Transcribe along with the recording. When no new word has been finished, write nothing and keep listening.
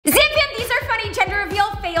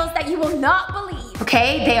not believe.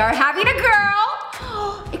 Okay, they are having a girl.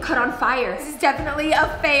 It caught on fire. This is definitely a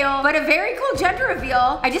fail, but a very cool gender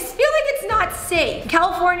reveal. I just feel like it's not safe. In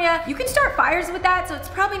California, you can start fires with that, so it's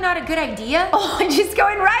probably not a good idea. Oh, it's just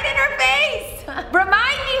going right in her face.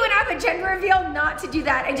 Remind me when I have a gender reveal not to do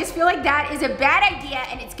that. I just feel like that is a bad idea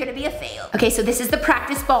and it's gonna be a fail. Okay, so this is the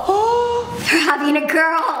practice ball. Oh, they're having a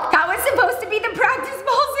girl. That was supposed to be the practice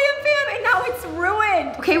ball, Sam, and now it's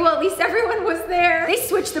ruined. Okay, well, at least everyone was there. They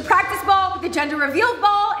switched the practice ball with the gender reveal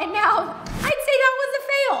ball, and now I'd say that was a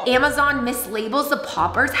fail. Amazon mislabels the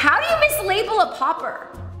poppers. How do you mislabel a popper?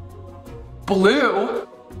 Blue?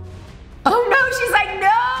 Oh no, she's like,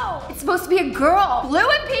 no! It's supposed to be a girl. Blue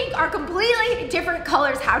and pink are completely different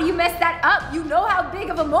colors. How do you mess that up? You know how big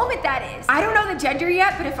of a moment that is. I don't know the gender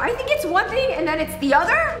yet, but if I think it's one thing and then it's the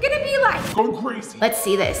other, I'm gonna be like, going crazy. Let's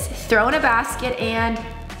see this. Throw in a basket and,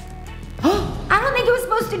 I don't think it was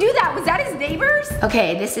supposed to do that. Was that his neighbors?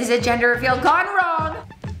 Okay, this is a gender reveal gone wrong.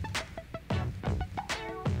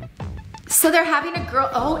 So they're having a girl.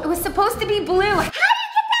 Oh, it was supposed to be blue. How did you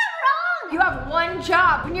get that wrong? You have one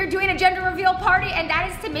job when you're doing a gender reveal party, and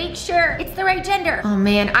that is to make sure it's the right gender. Oh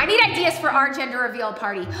man, I need ideas for our gender reveal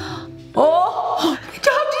party. Oh, the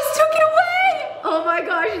dog just took it away. Oh my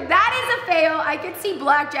gosh, that is a fail. I could see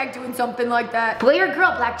Blackjack doing something like that. Boy or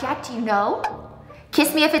girl, Blackjack, do you know?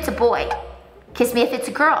 Kiss me if it's a boy. Kiss me if it's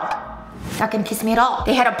a girl. Not gonna kiss me at all.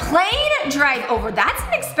 They had a plane drive over. That's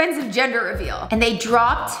an expensive gender reveal. And they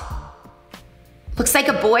dropped, looks like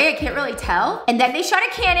a boy, I can't really tell. And then they shot a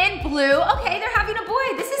cannon, blue. Okay, they're having a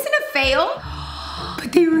boy. This isn't a fail.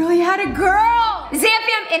 But they really had a girl.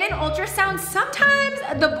 Zamfam, in an ultrasound, sometimes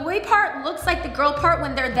the boy part looks like the girl part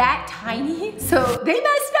when they're that tiny. So they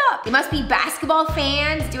messed up. They must be basketball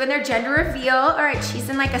fans doing their gender reveal. All right, she's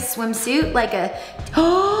in like a swimsuit, like a,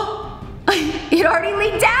 it already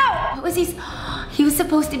leaked out. What was he was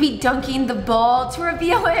supposed to be dunking the ball to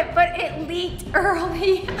reveal it, but it leaked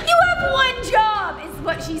early. You have one job, is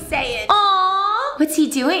what she's saying. Aww. What's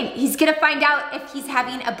he doing? He's gonna find out if he's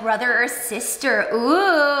having a brother or sister.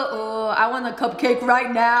 Ooh, I want the cupcake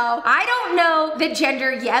right now. I don't know the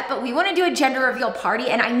gender yet, but we wanna do a gender reveal party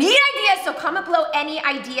and I need ideas, so comment below any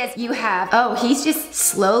ideas you have. Oh, he's just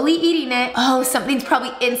slowly eating it. Oh, something's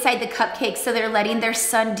probably inside the cupcake, so they're letting their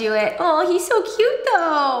son do it. Oh, he's so cute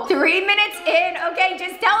though. 3 minutes in, okay,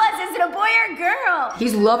 just tell us, is it a boy or a girl?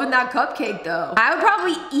 He's loving that cupcake though. I would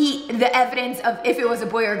probably eat the evidence of if it was a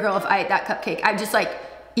boy or a girl if I ate that cupcake. I'd just like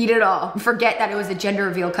eat it all and forget that it was a gender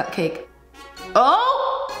reveal cupcake.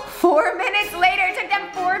 Oh, 4 minutes later, it took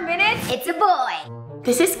them 4 minutes. It's a boy.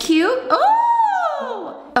 This is cute.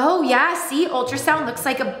 Oh yeah, see, ultrasound looks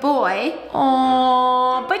like a boy.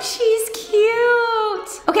 Oh, but she's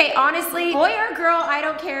cute. Okay, honestly, boy or girl, I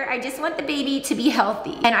don't care. I just want the baby to be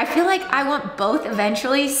healthy. And I feel like I want both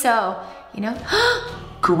eventually, so, you know.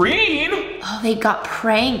 Green? Oh, they got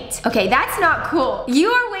pranked. Okay, that's not cool.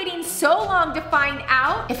 You are waiting so long to find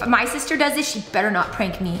out. If my sister does this, she better not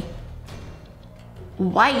prank me.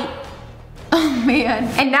 White. Oh man.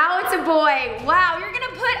 And now it's a boy. Wow, you're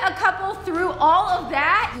gonna put a couple through all of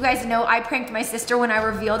that? You guys know I pranked my sister when I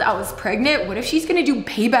revealed I was pregnant. What if she's gonna do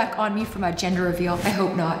payback on me for my gender reveal? I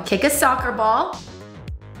hope not. Kick a soccer ball.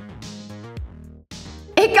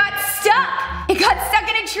 It got stuck. It got stuck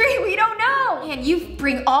in a tree. We don't know. Man, you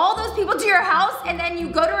bring all those people to your house and then you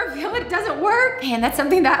go to reveal it doesn't work. Man, that's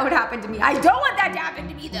something that would happen to me. I don't want that to happen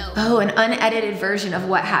to me though. Oh, an unedited version of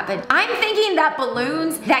what happened. I'm thinking that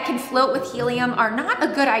balloons that can float with helium are not a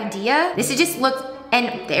good idea. This just looks,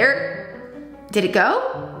 and there, did it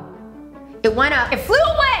go? It went up, it flew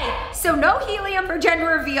away. So no helium for gender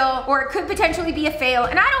reveal, or it could potentially be a fail,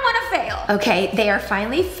 and I don't want to fail. Okay, they are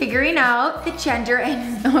finally figuring out the gender,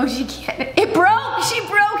 and oh, she can't. It broke, she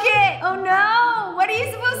broke it. Oh no, what are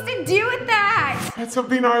you supposed to do with that? That's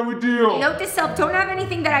something I would do. Note to self, don't have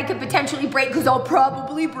anything that I could potentially break, because I'll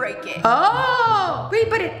probably break it. Oh, wait,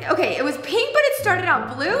 but okay, it was pink, but it started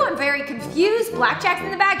out blue. I'm very confused. Blackjack's in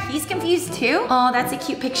the back, he's confused too. Oh, that's a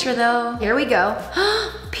cute picture though. Here we go.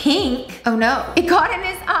 Pink. Oh no, it got in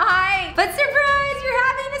his eye. But surprise, you're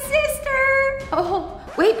having a sister. Oh,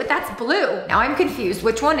 wait, but that's blue. Now I'm confused.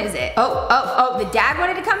 Which one is it? Oh, the dad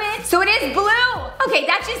wanted to come in? So it is blue. Okay,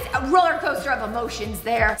 that's just a roller coaster of emotions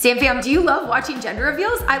there. Zamfam, do you love watching gender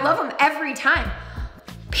reveals? I love them every time.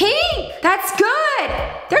 Pink, that's good.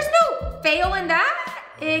 There's no fail in that.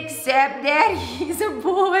 Except that he's a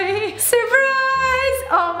boy. Surprise!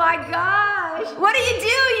 Oh my gosh. What do?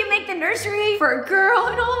 You make the nursery for a girl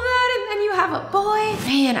and all that, and then you have a boy.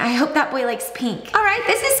 Man, I hope that boy likes pink. All right,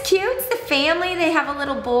 this is cute. It's the family. They have a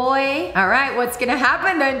little boy. All right, what's gonna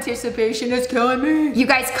happen? The anticipation is killing me. You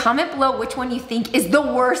guys comment below which one you think is the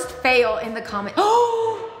worst fail in the comment.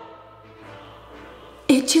 Oh,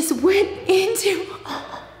 it just went into...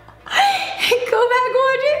 Go back,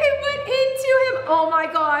 watch it. It went into him. Oh my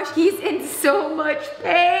gosh, he's in so much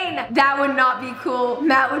pain. That would not be cool.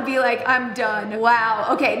 Matt would be like, I'm done. Wow.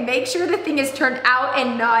 Okay, make sure the thing is turned out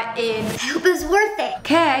and not in. I hope it was worth it.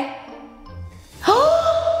 Okay.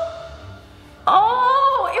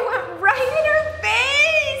 Oh, it went right in her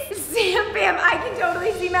face. Sam Bam, I can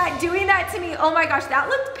totally see Matt doing that to me. Oh my gosh, that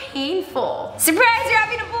looked painful. Surprise, you're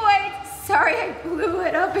having a boy. Sorry, I blew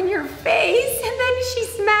it up in your face, and then she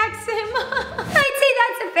smacks him. I'd say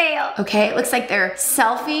that's a fail. Okay, it looks like they're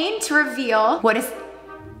selfieing to reveal what is...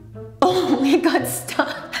 Oh, it got stuck.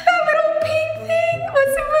 That little pink thing was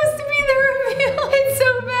supposed to be the reveal. It's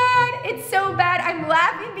so bad. It's so bad. I'm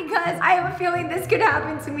laughing because I have a feeling this could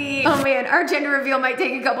happen to me. Oh man, our gender reveal might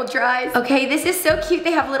take a couple tries. Okay, this is so cute.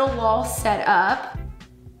 They have little walls set up.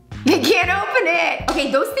 They can't open it.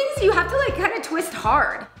 Okay, those things you have to like kind of twist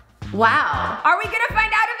hard. Wow. Are we gonna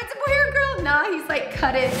find out if it's a boy or a girl? Nah, he's like,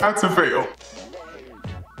 cut it. That's a fail.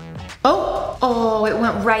 Oh, it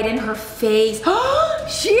went right in her face. Oh,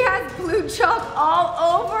 she has blue chalk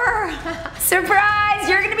all over. Surprise,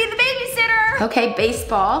 you're gonna be the babysitter. Okay,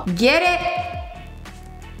 baseball, get it.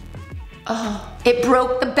 Oh, it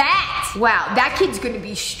broke the bat. Wow, that kid's gonna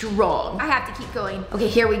be strong. I have to keep going. Okay,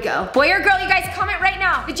 here we go. Boy or girl, you guys comment right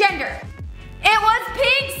now, the gender. It was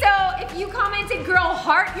pink, so if you commented girl,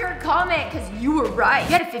 heart your comment, because you were right.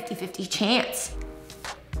 You had a 50-50 chance.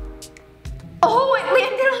 Oh, it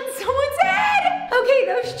landed on someone's head. Okay,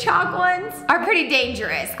 those chalk ones are pretty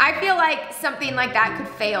dangerous. I feel like something like that could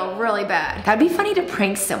fail really bad. That'd be funny to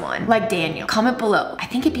prank someone, like Daniel. Comment below. I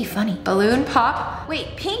think it'd be funny. Balloon pop.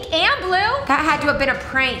 Wait, pink and blue? That had to have been a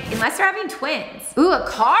prank, unless they're having twins. Ooh, a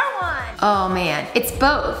car one. Oh man, it's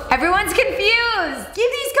both. Everyone's confused.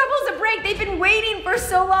 Give these couples a break. They've been waiting for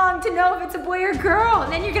so long to know if it's a boy or girl,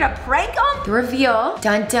 and then you're gonna prank them? The reveal,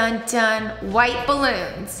 dun dun dun, white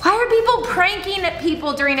balloons. Why are people pranking at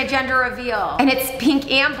people during a gender reveal? And it's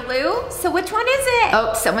pink and blue, so which one is it?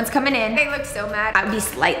 Oh, someone's coming in. They look so mad. I would be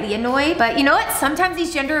slightly annoyed, but you know what? Sometimes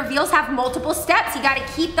these gender reveals have multiple steps. You gotta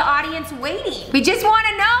keep the audience waiting. We just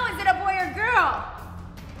wanna know, is it a boy or girl?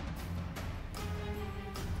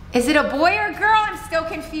 Is it a boy or girl? I'm still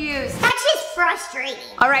confused. That's just frustrating.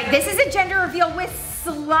 All right, this is a gender reveal with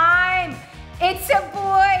slime. It's a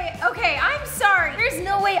boy. Okay, I'm sorry. There's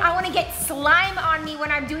no way I want to get slime on me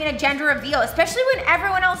when I'm doing a gender reveal, especially when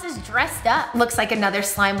everyone else is dressed up. Looks like another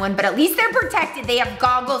slime one, but at least they're protected. They have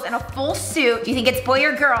goggles and a full suit. Do you think it's boy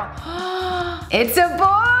or girl? It's a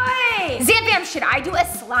boy. Zamfam, should I do a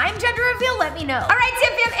slime gender reveal? Let me know. All right,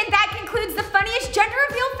 Zamfam, and that concludes the funniest gender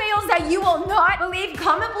reveal fails that you will not believe.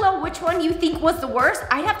 Comment below which one you think was the worst.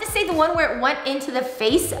 I'd have to say the one where it went into the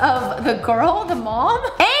face of the girl, the mom.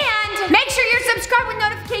 And make sure you're subscribed with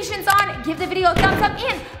notifications on. Give the video a thumbs up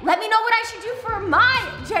and let me know what I should do for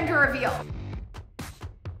my gender reveal.